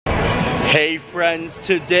Hey friends,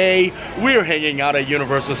 today we're hanging out at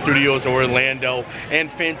Universal Studios Orlando and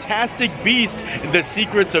Fantastic Beasts: The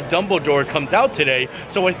Secrets of Dumbledore comes out today,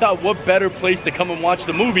 so I thought what better place to come and watch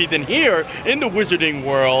the movie than here in the Wizarding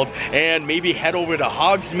World, and maybe head over to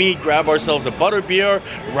Hogsmeade, grab ourselves a Butterbeer,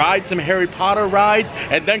 ride some Harry Potter rides,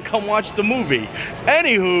 and then come watch the movie.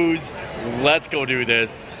 Anywho's, let's go do this.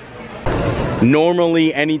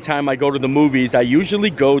 Normally, anytime I go to the movies, I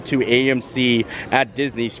usually go to AMC at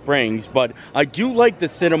Disney Springs, but I do like the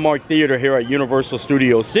Cinemark Theater here at Universal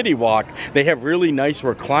Studios City Walk. They have really nice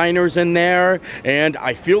recliners in there, and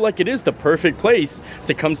I feel like it is the perfect place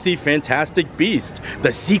to come see Fantastic Beasts: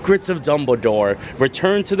 The Secrets of Dumbledore.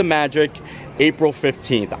 Return to the Magic, April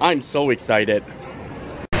 15th. I'm so excited.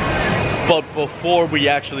 But before we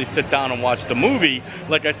actually sit down and watch the movie,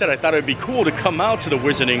 like I said, I thought it'd be cool to come out to the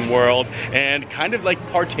Wizarding World and kind of like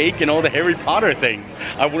partake in all the Harry Potter things.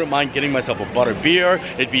 I wouldn't mind getting myself a Butterbeer.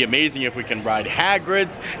 It'd be amazing if we can ride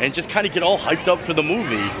Hagrid's and just kind of get all hyped up for the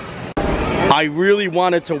movie. I really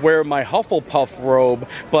wanted to wear my Hufflepuff robe,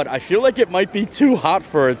 but I feel like it might be too hot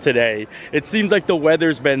for it today. It seems like the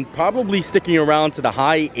weather's been probably sticking around to the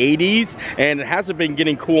high 80s, and it hasn't been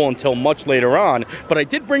getting cool until much later on. But I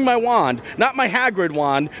did bring my wand, not my Hagrid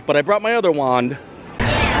wand, but I brought my other wand.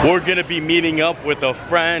 We're gonna be meeting up with a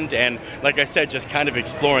friend and, like I said, just kind of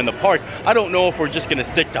exploring the park. I don't know if we're just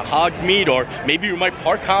gonna stick to Hogsmeade, or maybe we might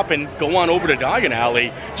park hop and go on over to Diagon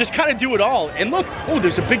Alley. Just kind of do it all. And look, oh,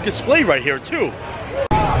 there's a big display right here too.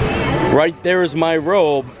 Right there is my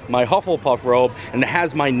robe, my Hufflepuff robe, and it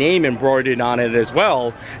has my name embroidered on it as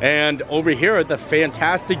well. And over here at the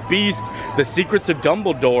Fantastic Beasts: The Secrets of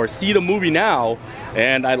Dumbledore, see the movie now.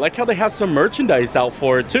 And I like how they have some merchandise out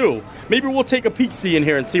for it too. Maybe we'll take a peek-see in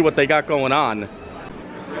here and see what they got going on.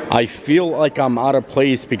 I feel like I'm out of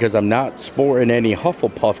place because I'm not sporting any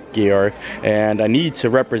Hufflepuff gear, and I need to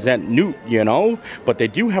represent Newt, you know? But they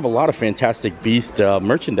do have a lot of Fantastic Beast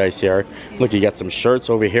merchandise here. Look, you got some shirts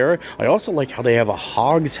over here. I also like how they have a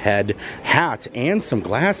Hog's Head hat and some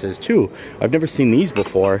glasses too. I've never seen these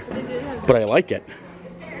before, but I like it.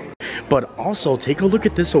 But also, take a look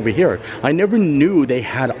at this over here. I never knew they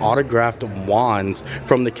had autographed wands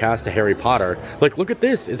from the cast of Harry Potter. Like, look at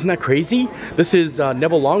this. Isn't that crazy? This is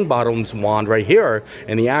Neville Longbottom's wand right here.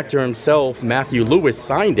 And the actor himself, Matthew Lewis,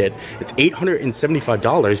 signed it. It's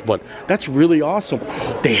 $875, but that's really awesome.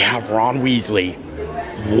 They have Ron Weasley.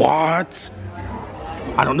 What?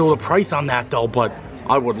 I don't know the price on that, though, but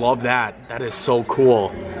I would love that. That is so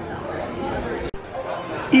cool.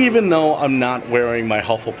 Even though I'm not wearing my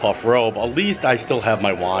Hufflepuff robe, at least I still have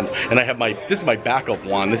my wand. And I have this is my backup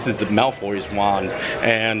wand. This is Malfoy's wand.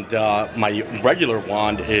 And my regular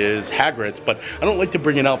wand is Hagrid's. But I don't like to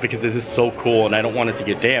bring it out because this is so cool and I don't want it to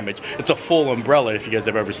get damaged. It's a full umbrella if you guys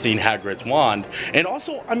have ever seen Hagrid's wand. And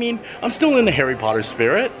also, I mean, I'm still in the Harry Potter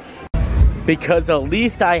spirit. Because at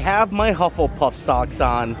least I have my Hufflepuff socks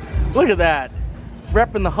on. Look at that.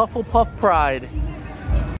 Repping the Hufflepuff pride.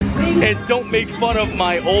 And don't make fun of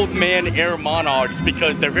my old man Air Monarchs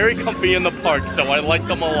because they're very comfy in the park, so I like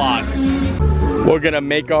them a lot. We're gonna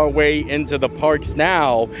make our way into the parks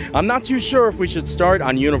now. I'm not too sure if we should start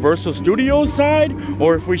on Universal Studios side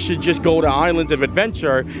or if we should just go to Islands of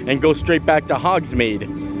Adventure and go straight back to Hogsmeade.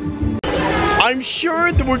 I'm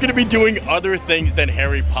sure that we're gonna be doing other things than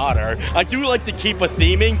Harry Potter. I do like to keep a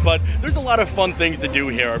theming, but there's a lot of fun things to do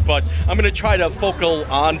here. But I'm gonna try to focus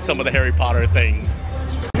on some of the Harry Potter things.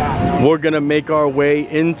 We're gonna make our way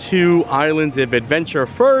into Islands of Adventure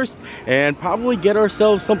first and probably get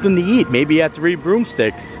ourselves something to eat, maybe at 3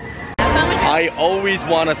 Broomsticks. I always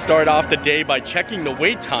want to start off the day by checking the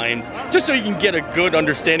wait times, just so you can get a good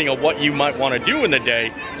understanding of what you might want to do in the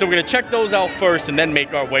day. So we're gonna check those out first and then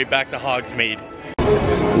make our way back to Hogsmeade.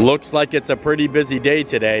 Looks like it's a pretty busy day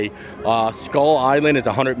today. Skull Island is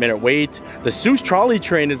a 100-minute wait. The Seuss Trolley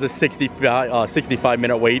Train is a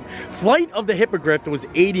 65-minute wait. Flight of the Hippogriff was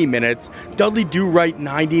 80 minutes. Dudley Do-Right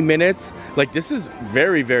 90 minutes. Like, this is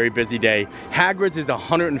very, very busy day. Hagrid's is a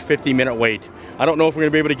 150-minute wait. I don't know if we're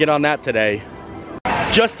gonna be able to get on that today.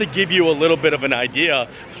 Just to give you a little bit of an idea,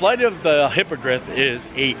 Flight of the Hippogriff is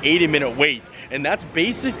a 80-minute wait. And that's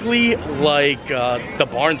basically like the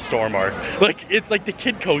Barnstormer. Like, it's like the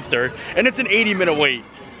kid coaster, and it's an 80-minute wait.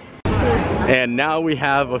 And now we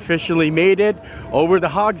have officially made it over to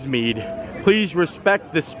Hogsmeade. Please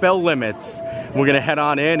respect the spell limits. We're gonna head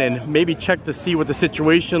on in and maybe check to see what the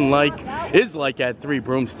situation is like at 3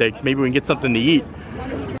 Broomsticks. Maybe we can get something to eat.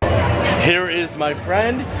 Here is my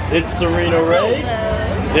friend. It's Serena Ray.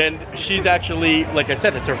 And she's actually, like I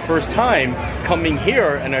said, it's her first time coming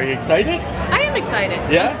here. And are you excited? I am am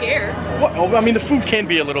excited. Yeah? I'm scared. Well, I mean, the food can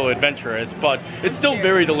be a little adventurous, but it's still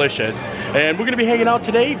very delicious. And we're gonna be hanging out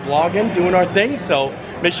today, vlogging, doing our thing. So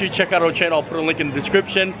make sure you check out our channel. I'll put a link in the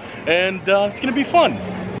description, and it's gonna be fun.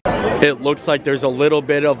 It looks like there's a little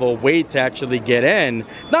bit of a wait to actually get in.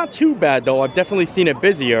 Not too bad though. I've definitely seen it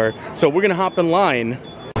busier. So we're gonna hop in line.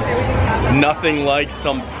 Nothing like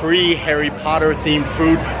some pre-Harry Potter themed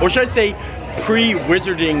food, or should I say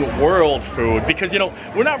pre-Wizarding World food, because you know,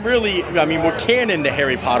 we're not really, I mean, we're canon to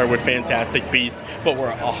Harry Potter with Fantastic Beasts, but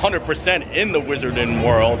we're 100% in the Wizarding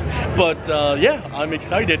World. But yeah, I'm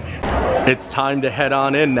excited. It's time to head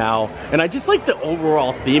on in now. And I just like the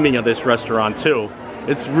overall theming of this restaurant too.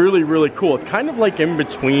 It's really, really cool. It's kind of like in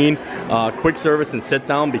between quick service and sit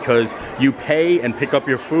down, because you pay and pick up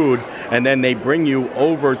your food and then they bring you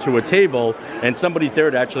over to a table and somebody's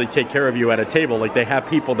there to actually take care of you at a table. Like they have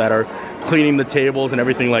people that are cleaning the tables and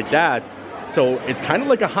everything like that. So it's kind of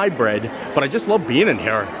like a hybrid, but I just love being in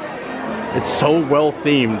here. It's so well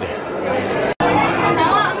themed.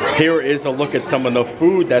 Here is a look at some of the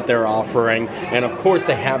food that they're offering, and of course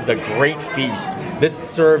they have the great feast. This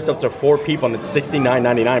serves up to 4 people and it's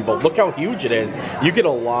 $69.99, but look how huge it is. You get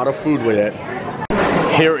a lot of food with it.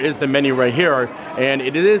 Here is the menu right here, and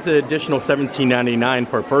it is an additional $17.99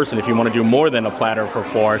 per person if you want to do more than a platter for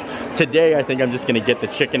 4. Today I think I'm just going to get the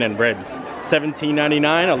chicken and ribs.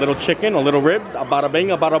 $17.99, a little chicken, a little ribs, a bada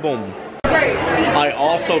bing, a bada boom. I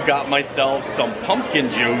also got myself some pumpkin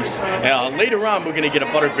juice. Later on we're gonna get a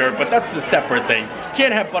butterbeer, but that's a separate thing. You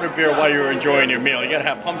can't have butterbeer while you're enjoying your meal. You gotta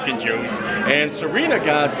have pumpkin juice. And Serena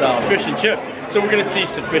got fish and chips. So we're gonna see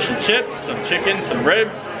some fish and chips, some chicken, some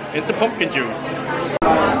ribs, and some pumpkin juice.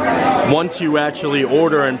 Once you actually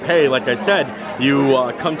order and pay, like I said, you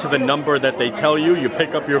come to the number that they tell you, you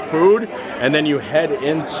pick up your food, and then you head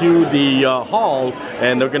into the hall,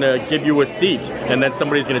 and they're gonna give you a seat, and then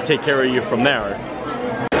somebody's gonna take care of you from there.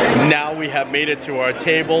 Now we have made it to our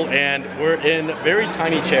table, and we're in very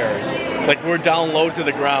tiny chairs. Like we're down low to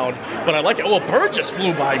the ground, but I like it. Oh, a bird just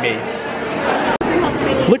flew by me.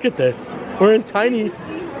 Look at this. We're in tiny,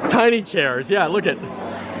 tiny chairs. Yeah, look at.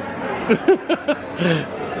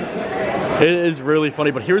 It is really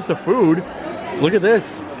funny, but here's the food. Look at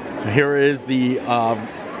this. Here is the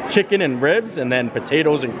chicken and ribs, and then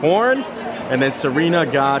potatoes and corn. And then Serena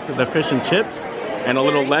got the fish and chips and a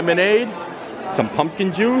little lemonade, some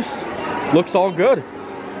pumpkin juice. Looks all good.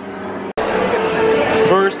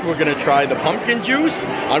 First, we're gonna try the pumpkin juice.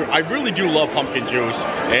 I really do love pumpkin juice.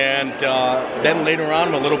 And then later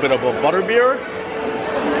on, a little bit of a butterbeer.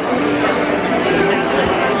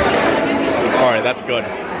 All right, that's good.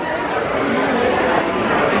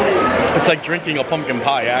 It's like drinking a pumpkin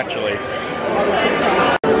pie, actually.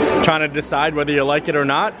 Trying to decide whether you like it or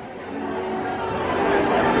not.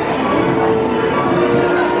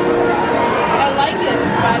 I like it,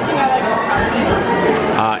 but I think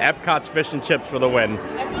I like Epcot's fish and chips for the win. I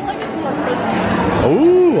feel like it's more crispy.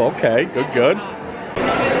 Ooh, okay, good, good.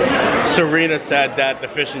 Serena said that the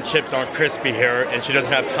fish and chips aren't crispy here, and she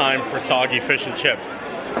doesn't have time for soggy fish and chips.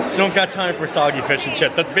 She don't got time for soggy fish and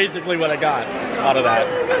chips. That's basically what I got out of that.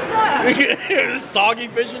 Soggy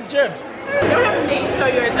fish and chips. I don't have a name to tell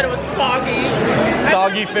you. I said it was soggy.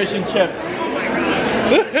 Soggy fish and chips.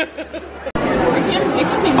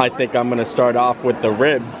 I think I'm gonna start off with the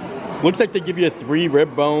ribs. Looks like they give you 3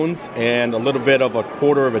 rib bones and a little bit of a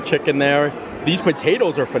quarter of a chicken there. These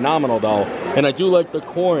potatoes are phenomenal though, and I do like the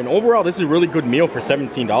corn. Overall, this is a really good meal for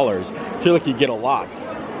 $17. I feel like you get a lot.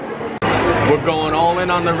 We're going all in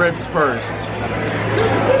on the ribs first.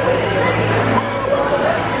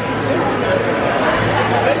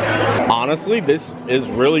 Honestly, this is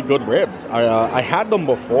really good ribs. I had them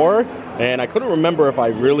before, and I couldn't remember if I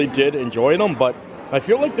really did enjoy them, but I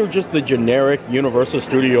feel like they're just the generic Universal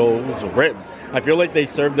Studios ribs. I feel like they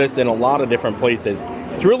serve this in a lot of different places.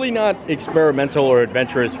 It's really not experimental or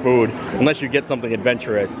adventurous food unless you get something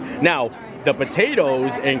adventurous. Now, the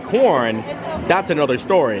potatoes and corn, that's another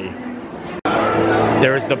story.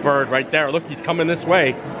 There's the bird right there. Look, he's coming this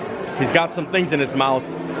way. He's got some things in his mouth.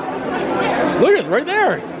 Look, it's right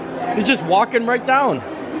there. He's just walking right down.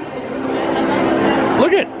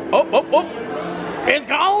 Look at, oh, oh, oh, it's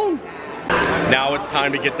gone. Now it's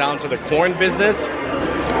time to get down to the corn business.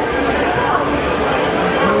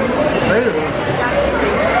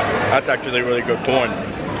 That's actually really good corn.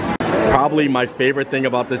 Probably my favorite thing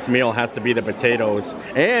about this meal has to be the potatoes.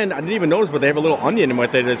 And I didn't even notice, but they have a little onion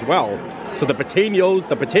with it as well. So the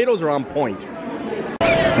potatoes are on point.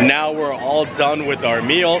 Now we're all done with our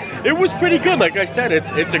meal. It was pretty good. Like I said,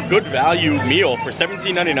 it's a good value meal for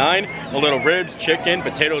 $17.99. A little ribs, chicken,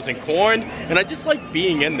 potatoes, and corn. And I just like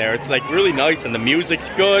being in there. It's like really nice, and the music's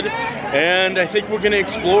good. And I think we're gonna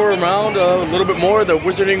explore around a little bit more of the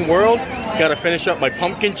Wizarding World. Gotta finish up my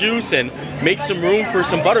pumpkin juice and make some room for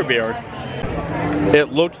some butterbeer.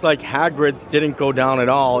 It looks like Hagrid's didn't go down at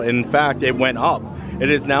all. In fact, it went up. It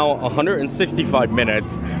is now 165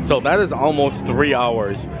 minutes, so that is almost 3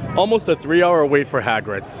 hours. Almost a 3-hour wait for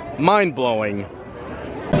Hagrid's. Mind-blowing.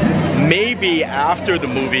 Maybe after the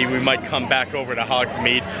movie, we might come back over to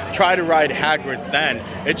Hogsmeade, try to ride Hagrid's then.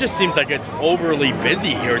 It just seems like it's overly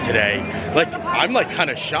busy here today. Like, I'm like kind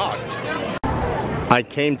of shocked. I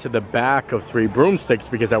came to the back of Three Broomsticks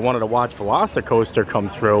because I wanted to watch Velocicoaster come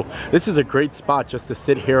through. This is a great spot just to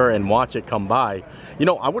sit here and watch it come by. You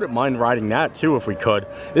know, I wouldn't mind riding that too if we could.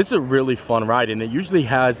 This is a really fun ride, and it usually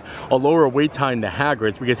has a lower wait time than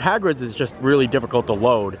Hagrid's because Hagrid's is just really difficult to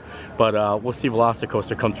load. But we'll see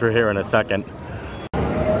Velocicoaster come through here in a second. Oh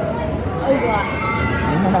gosh.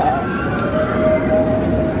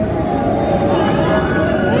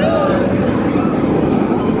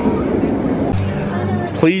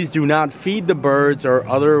 Please do not feed the birds or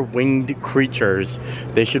other winged creatures.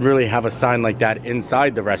 They should really have a sign like that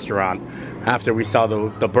inside the restaurant after we saw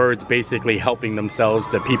the birds basically helping themselves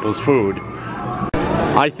to people's food.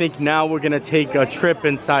 I think now we're gonna take a trip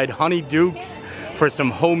inside Honeyduke's for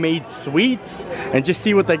some homemade sweets and just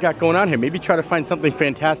see what they got going on here. Maybe try to find something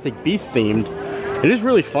Fantastic Beast themed. It is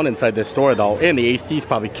really fun inside this store though, and the AC is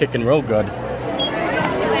probably kicking real good.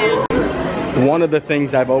 One of the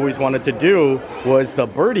things I've always wanted to do was the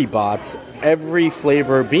Birdie Bots, every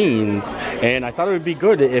flavor beans, and I thought it would be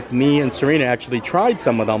good if me and Serena actually tried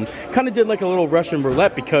some of them. Kind of did like a little Russian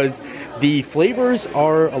roulette because the flavors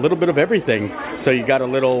are a little bit of everything. So you got a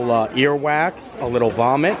little earwax, a little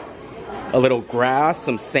vomit, a little grass,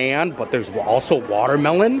 some sand, but there's also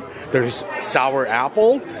watermelon, there's sour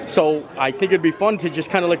apple. So I think it'd be fun to just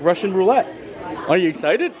kind of like Russian roulette. Are you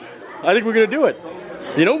excited? I think we're gonna do it.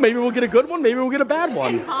 You know, maybe we'll get a good one, maybe we'll get a bad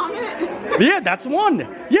one. Yeah, that's one.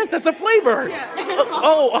 Yes, that's a flavor.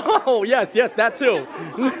 Oh, yes, that too.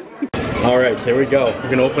 All right, here we go. We're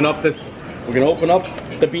gonna open up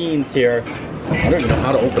the beans here. I don't even know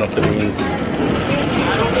how to open up the beans.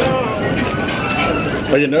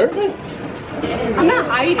 Are you nervous? I'm not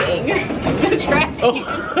hiding. I'm gonna trash you. Oh,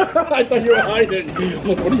 I thought you were hiding.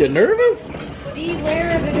 What are you, nervous?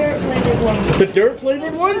 Beware of the dirt flavored ones. The dirt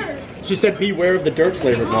flavored ones? She said beware of the dirt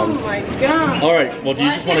flavored ones. Oh my god. All right, well, do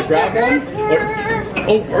you just want to grab one?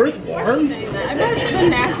 Oh, earthworm? I bet the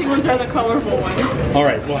nasty ones are the colorful ones. All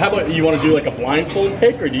right, well, how about you want to do like a blindfold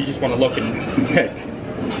pick, or do you just want to look and pick?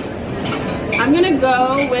 I'm gonna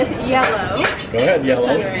go with yellow. Go ahead, yellow.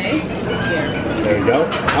 I'm scared. There we go.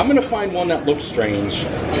 I'm gonna find one that looks strange.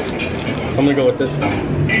 So I'm gonna go with this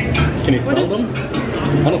one. Can you smell them?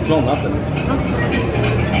 I don't smell nothing.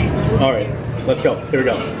 All right, let's go. Here we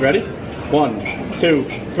go. Ready? 1, 2,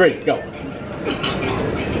 3, go.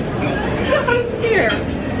 I'm scared.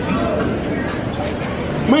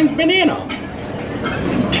 Mine's banana.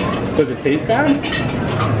 Does it taste bad?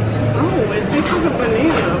 Oh, it tastes like a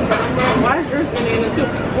banana. Why is yours banana too?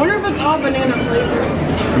 I wonder if it's all banana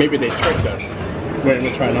flavored. Maybe they tricked us. Wait,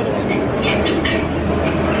 let's try another one.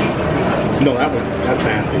 No, that's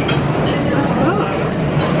nasty.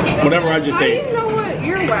 Oh. Whatever I just ate. I don't know what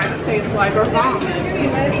earwax tastes like or vomit.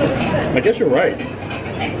 I guess you're right.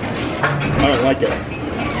 I don't like it.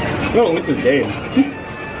 I don't like this game.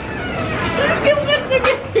 You like the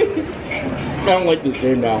game. I don't like this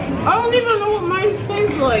game now. I don't even know what mine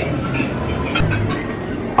tastes like.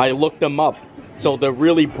 I looked them up. So the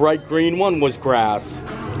really bright green one was grass.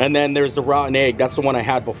 And then there's the rotten egg. That's the one I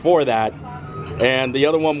had before that. And the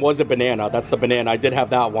other one was a banana. That's the banana. I did have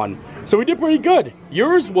that one. So we did pretty good.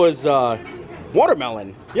 Yours was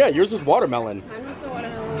watermelon. Yeah, yours was watermelon. I know it's a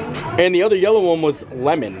watermelon. And the other yellow one was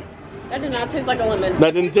lemon. That did not taste like a lemon.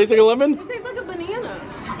 That didn't taste like a lemon? It tastes like a banana.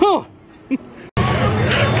 Huh.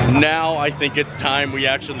 Now I think it's time we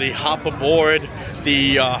actually hop aboard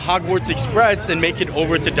the Hogwarts Express and make it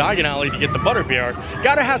over to Diagon Alley to get the butterbeer.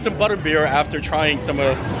 Gotta have some butterbeer after trying some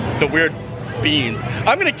of the weird beans.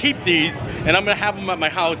 I'm gonna keep these and I'm gonna have them at my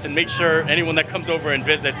house and make sure anyone that comes over and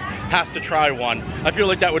visits has to try one. I feel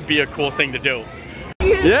like that would be a cool thing to do.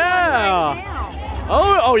 Yeah!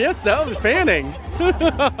 Right, oh yes, that was fanning.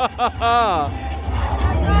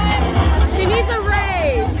 She needs a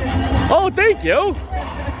raise. Oh, thank you.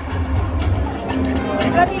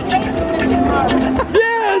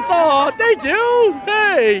 Yes! Oh, thank you!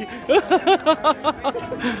 Hey!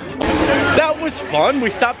 That was fun. We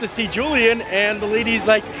stopped to see Julian and the lady's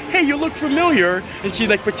like, hey, you look familiar. And she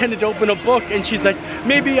like pretended to open a book and she's like,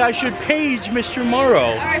 maybe I should page Mr.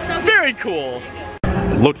 Morrow. Very cool.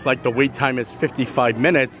 Looks like the wait time is 55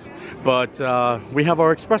 minutes, but we have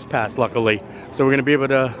our express pass luckily. So we're gonna be able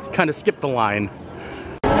to kind of skip the line.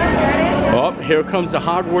 Oh, here comes the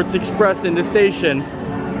Hogwarts Express in the station.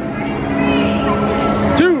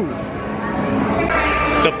 2.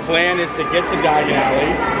 The plan is to get to Diagon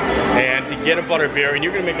Alley and to get a butterbeer, and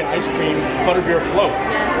you're gonna make an ice cream butterbeer float.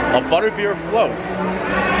 A butterbeer float.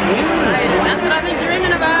 That's what I've been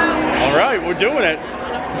dreaming about. All right, we're doing it.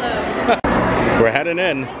 We're heading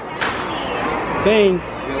in.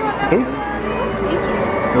 Thanks. Ooh.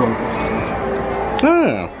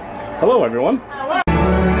 Oh. Hello, everyone. Hello.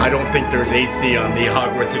 I don't think there's AC on the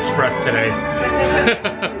Hogwarts Express today.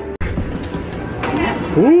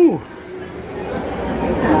 Ooh.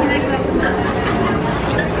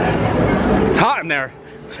 It's hot in there.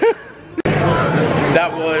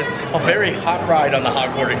 That was a very hot ride on the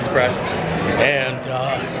Hogwarts Express. And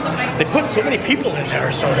they put so many people in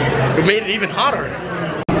there, so it made it even hotter.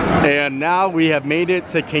 And now we have made it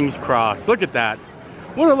to King's Cross. Look at that.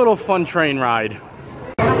 What a little fun train ride.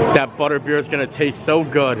 That butterbeer is gonna taste so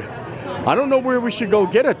good. I don't know where we should go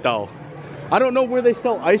get it though. I don't know where they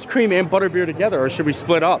sell ice cream and butterbeer together, or should we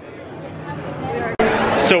split up?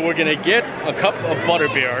 So we're gonna get a cup of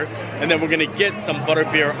butterbeer, and then we're gonna get some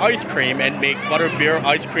butterbeer ice cream and make butterbeer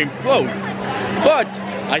ice cream floats. But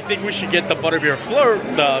I think we should get the butterbeer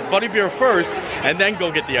first, and then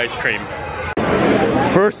go get the ice cream.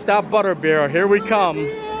 First stop, butterbeer. Here we come.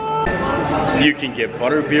 You can get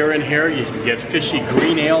butterbeer in here. You can get fishy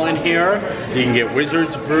green ale in here. You can get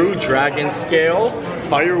Wizard's Brew, Dragon Scale,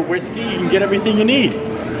 Fire Whiskey. You can get everything you need.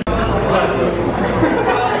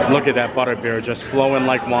 Look at that butterbeer just flowing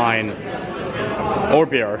like wine. Or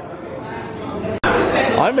beer.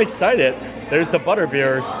 I'm excited. There's the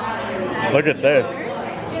butterbeers. Look at this.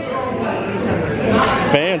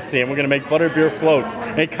 Fancy, and we're gonna make butterbeer floats.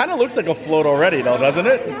 And it kind of looks like a float already though, doesn't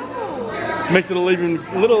it? Makes it even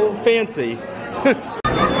a little fancy.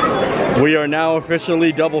 We are now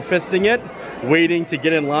officially double fisting it, waiting to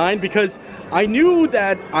get in line because I knew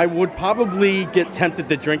that I would probably get tempted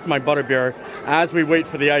to drink my butterbeer as we wait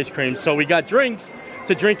for the ice cream. So we got drinks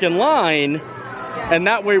to drink in line, and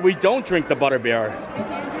that way we don't drink the butterbeer.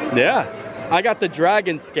 Yeah, I got the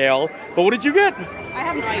Dragon Scale, but what did you get? I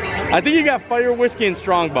have no idea. I think you got Fire Whiskey and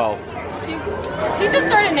Strongbow. She just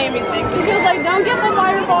started naming things. She was like, don't get the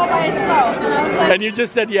Fireball by itself. And I was like... And you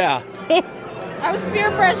just said yeah. I was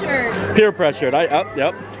peer pressured. Peer pressured.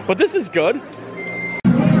 Yep. But this is good.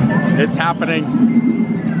 It's happening.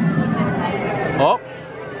 Oh.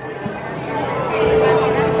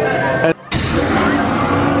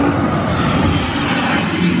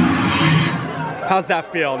 How's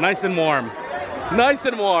that feel? Nice and warm. Nice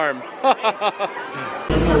and warm.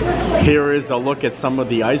 Here is a look at some of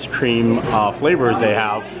the ice cream flavors they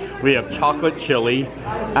have. We have chocolate chili,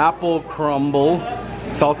 apple crumble,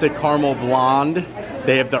 salted caramel blonde.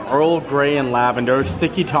 They have the Earl Grey and lavender,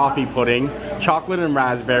 sticky toffee pudding, chocolate and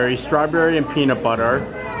raspberry, strawberry and peanut butter,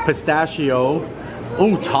 pistachio.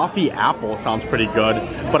 Oh, toffee apple sounds pretty good.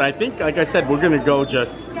 But I think, like I said, we're gonna go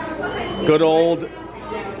just good old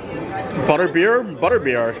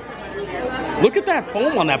butterbeer. Look at that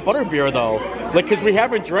foam on that butterbeer though. Like, cause we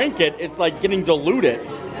haven't drank it, it's like getting diluted.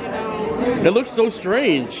 It looks so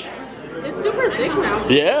strange. It's super thick now.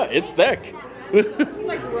 Yeah, it's thick. It's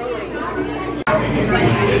like rolling.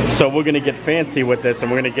 So we're gonna get fancy with this,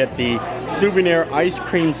 and we're gonna get the souvenir ice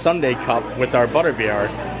cream sundae cup with our butterbeer.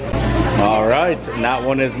 All right, and that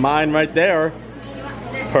one is mine right there.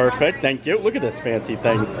 Perfect, thank you. Look at this fancy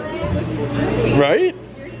thing. Right?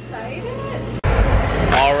 You're excited?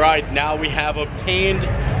 All right, now we have obtained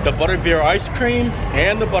the butterbeer ice cream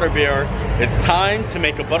and the butterbeer. It's time to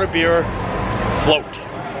make a butterbeer float.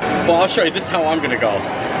 Well, I'll show you. This is how I'm gonna go.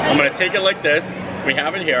 I'm gonna take it like this. We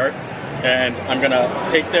have it here. And I'm gonna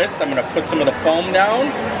take this, I'm gonna put some of the foam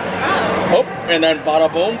down. Oh, and then bada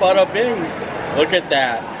boom, bada bing. Look at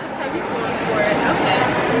that.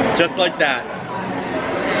 Okay. Just like that.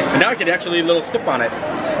 And now I can actually a little sip on it.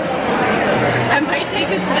 I might take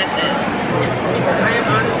his method because I am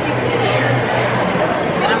honestly scared.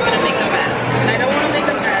 And I'm gonna make a mess. And I don't wanna make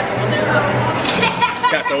a mess when they're little.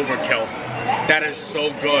 That's overkill. That is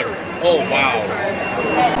so good. Oh, wow.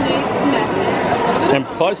 And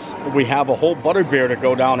plus, we have a whole butterbeer to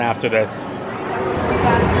go down after this.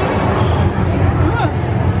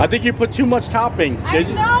 I think you put too much topping. I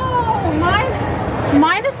know!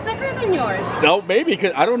 Mine is thicker than than yours. No, maybe,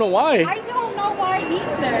 because I don't know why. I don't know why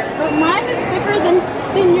either, but mine is thicker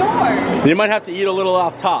than yours. You might have to eat a little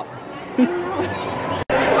off top.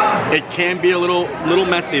 It can be a little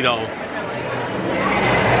messy though.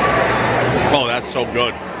 Oh, that's so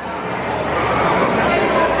good.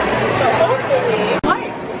 So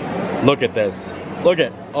hopefully, look at this. Look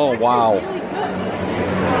at, oh wow. really good.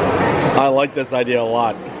 I like this idea a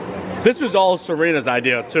lot. This was all Serena's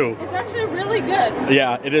idea too. It's actually really good.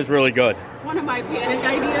 Yeah, it is really good. One of my panic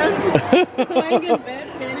ideas. Laying in bed,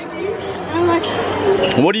 panicking. I'm like,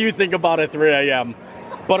 what do you think about at 3 a.m.?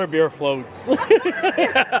 Butterbeer floats.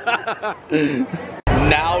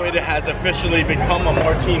 Now it has officially become a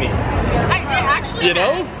martini. it actually You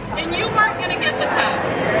know? has. And you weren't gonna get the cup.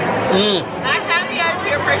 I'm happy I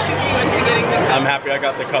peer pressured you into getting the cup. I'm happy I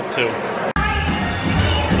got the cup too.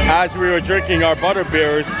 As we were drinking our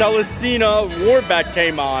butterbeers, Celestina Warbeck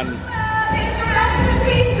came on.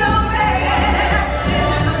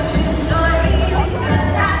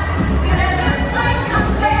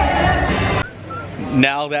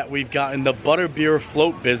 Now that we've gotten the butterbeer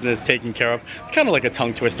float business taken care of, it's kind of like a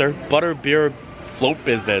tongue twister. Butterbeer float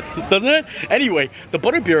business, doesn't it? Anyway, the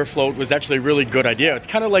butterbeer float was actually a really good idea. It's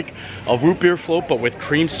kind of like a root beer float, but with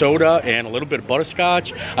cream soda and a little bit of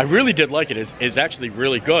butterscotch. I really did like it. It's actually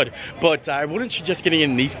really good, but I wouldn't suggest getting it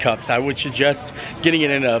in these cups. I would suggest getting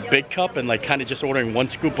it in a big cup and like kind of just ordering 1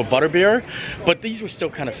 scoop of butterbeer, but these were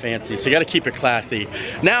still kind of fancy, so you got to keep it classy.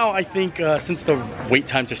 Now I think since the wait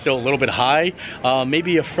times are still a little bit high,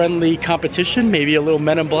 maybe a friendly competition, maybe a little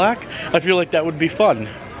Men in Black. I feel like that would be fun.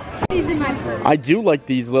 I do like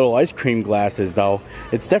these little ice cream glasses though.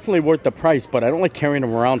 It's definitely worth the price, but I don't like carrying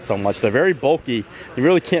them around so much. They're very bulky. You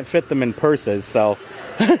really can't fit them in purses, so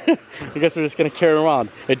I guess we're just gonna carry them around.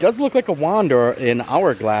 It does look like a wand or an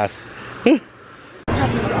hourglass.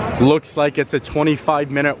 Looks like it's a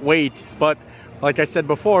 25-minute wait, but like I said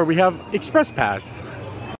before, we have Express Pass.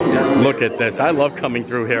 Look at this. I love coming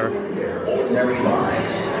through here. Ordinary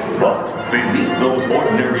lives. But beneath those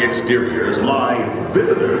ordinary exteriors lie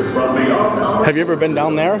visitors from beyond. Have you ever been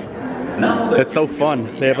down there? It's so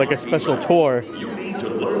fun. They have like a special tour. You need to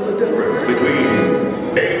learn the difference between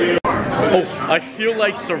alien. Oh, I feel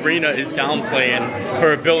like Serena is downplaying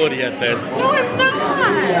her ability at this. no, I'm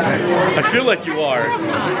not. I feel like you are. I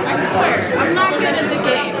swear, I'm not good at the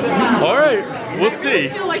game. All right, we'll see.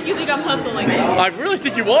 I feel like you think I'm hustling it. I really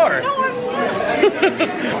think you are. No, I'm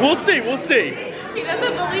not. We'll see, we'll see. He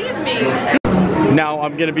doesn't believe me. Now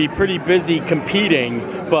I'm gonna be pretty busy competing,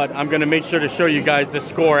 but I'm gonna make sure to show you guys the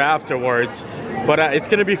score afterwards. But it's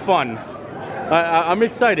gonna be fun. I'm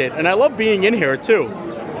excited, and I love being in here too.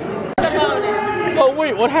 The bonus. Oh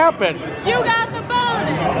wait, what happened? You got the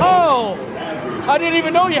bonus. Oh, I didn't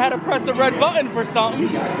even know you had to press a red button for something.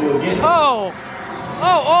 Oh,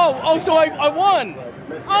 so I won.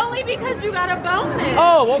 Only because you got a bonus.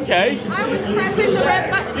 Oh, okay. I was pressing the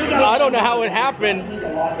red button. I don't know how it happened,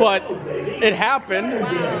 but it happened.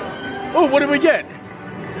 Oh, what did we get?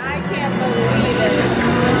 I can't believe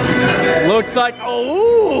it. Looks like,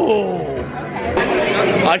 oh.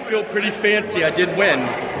 Okay. I feel pretty fancy. I did win.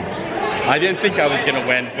 I didn't think I was gonna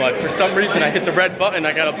win, but for some reason I hit the red button.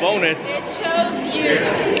 I got a bonus. It chose you.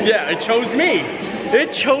 Yeah, it chose me.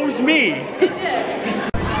 It chose me. It did.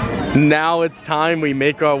 Now it's time we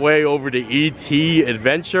make our way over to ET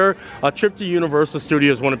Adventure. A trip to Universal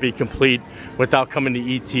Studios wouldn't be complete without coming to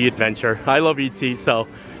ET Adventure. I love ET, so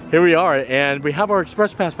here we are, and we have our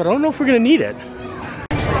Express Pass, but I don't know if we're gonna need it.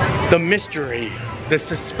 The mystery, the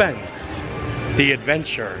suspense, the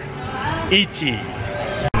adventure, ET.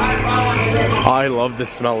 I love the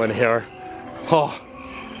smell in here. Oh,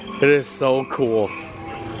 it is so cool.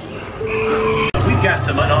 We've got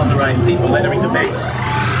some unauthorized people entering the base.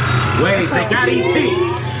 Wait, they got ET.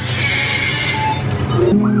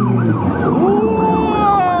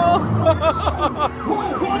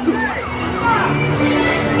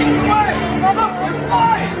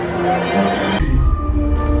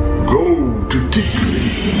 Go to Tickly.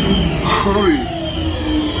 Hurry.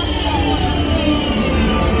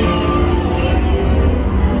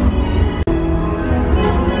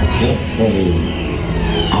 Tickly.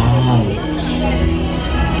 Out.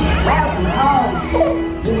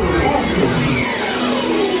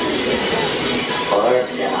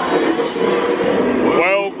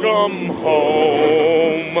 Welcome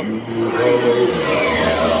home.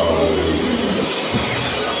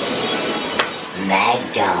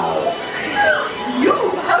 Mecca. You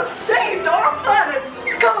have saved our planet!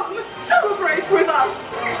 Come, celebrate with us!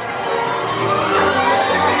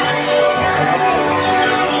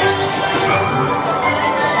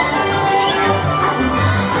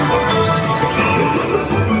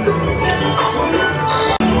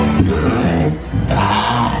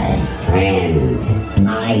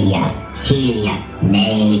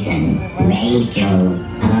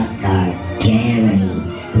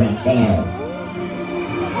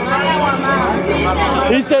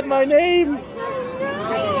 He said my name.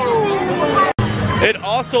 It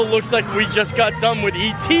also looks like we just got done with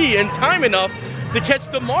ET in time enough to catch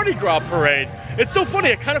the Mardi Gras parade. It's so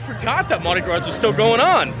funny, I kind of forgot that Mardi Gras was still going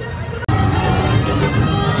on.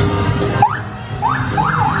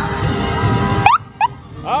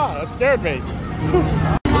 Ah, that scared me.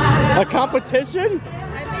 A competition?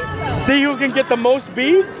 I think so. See who can get the most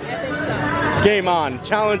beads? I think so. Game on.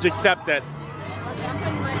 Challenge accepted.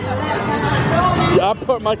 Yeah, I'll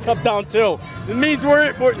put my cup down too. It means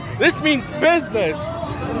this means business.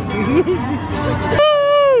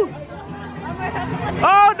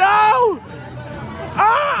 Oh no!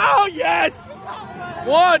 Oh yes!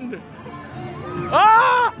 One!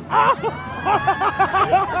 Ah!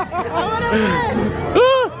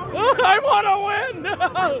 I want to win!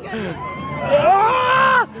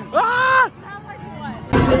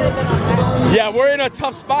 Yeah, we're in a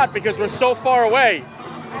tough spot because we're so far away.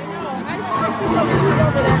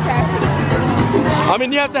 I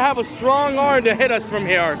mean, you have to have a strong arm to hit us from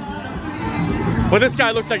here. But this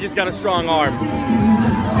guy looks like he's got a strong arm.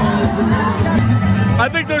 I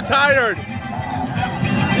think they're tired.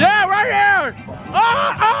 Yeah, right here!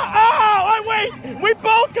 Oh, wait! We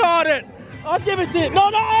both got it! I'll give it to you. No,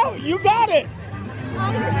 no, you got it!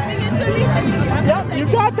 Yep, you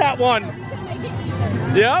got that one.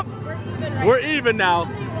 Yep, we're even now. All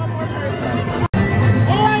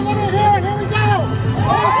right, let me hear it. Here we go!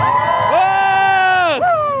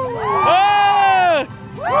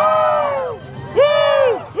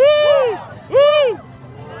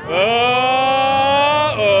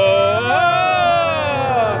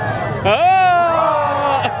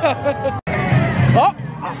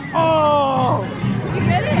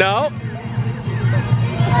 No.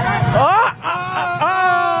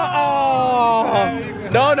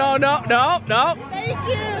 No, no, no, no, no. Thank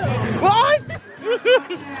you. What?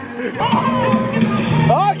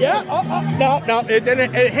 Oh, yeah. No, no. It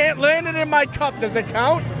didn't. It landed in my cup. Does it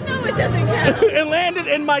count? No, it doesn't count. It landed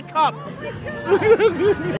in my cup.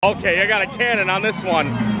 Okay, I got a cannon on this one.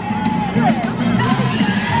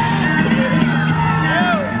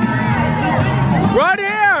 Right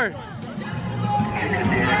here.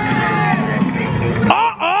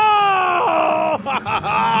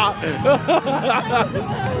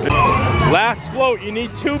 Last float, you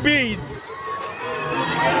need 2 beads.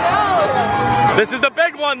 This is the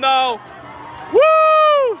big one though.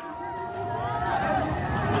 Woo!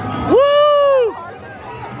 Woo!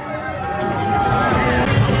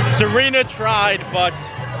 Serena tried, but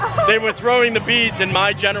they were throwing the beads in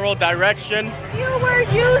my general direction. You were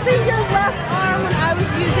using your left arm when I was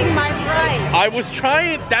using my right. I was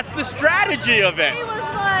trying, that's the strategy of it. He was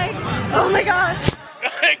like, oh my gosh.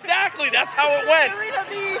 Exactly, that's how it went.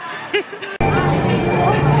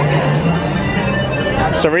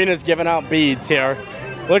 Serena's giving out beads here.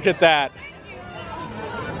 Look at that.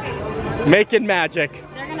 Making magic.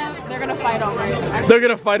 They're gonna fight over it. They're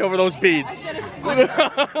gonna fight over those beads. I should have split it.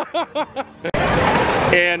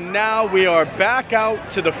 And now we are back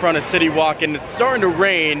out to the front of City Walk, and it's starting to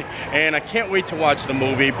rain, and I can't wait to watch the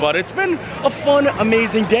movie, but it's been a fun,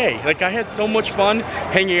 amazing day. Like, I had so much fun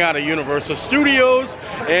hanging out at Universal Studios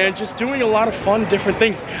and just doing a lot of fun, different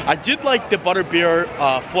things. I did like the Butterbeer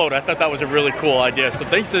float. I thought that was a really cool idea, so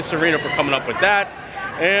thanks to Serena for coming up with that.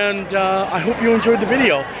 And I hope you enjoyed the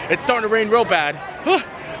video. It's starting to rain real bad.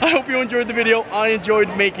 I hope you enjoyed the video. I enjoyed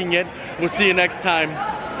making it. We'll see you next time.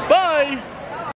 Bye!